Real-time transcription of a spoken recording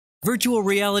Virtual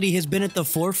reality has been at the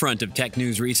forefront of tech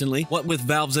news recently, what with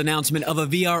Valve's announcement of a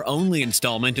VR-only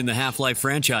installment in the Half-Life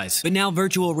franchise. But now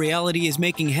virtual reality is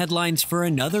making headlines for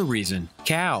another reason: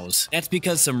 cows. That's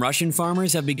because some Russian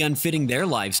farmers have begun fitting their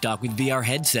livestock with VR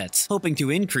headsets, hoping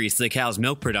to increase the cow's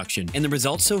milk production, and the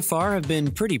results so far have been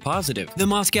pretty positive. The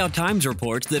Moscow Times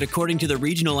reports that according to the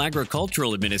Regional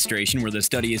Agricultural Administration where the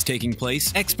study is taking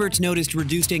place, experts noticed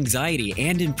reduced anxiety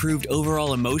and improved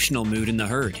overall emotional mood in the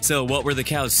herd. So what were the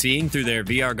cows seeing through their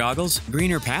VR goggles?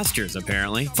 Greener pastures,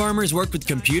 apparently. Farmers worked with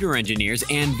computer engineers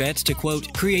and vets to,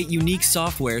 quote, create unique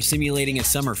software simulating a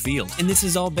summer field. And this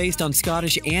is all based on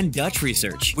Scottish and Dutch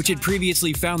research, which had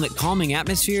previously found that calming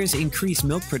atmospheres increase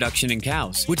milk production in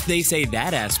cows, which they say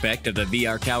that aspect of the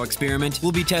VR cow experiment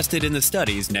will be tested in the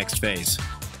study's next phase.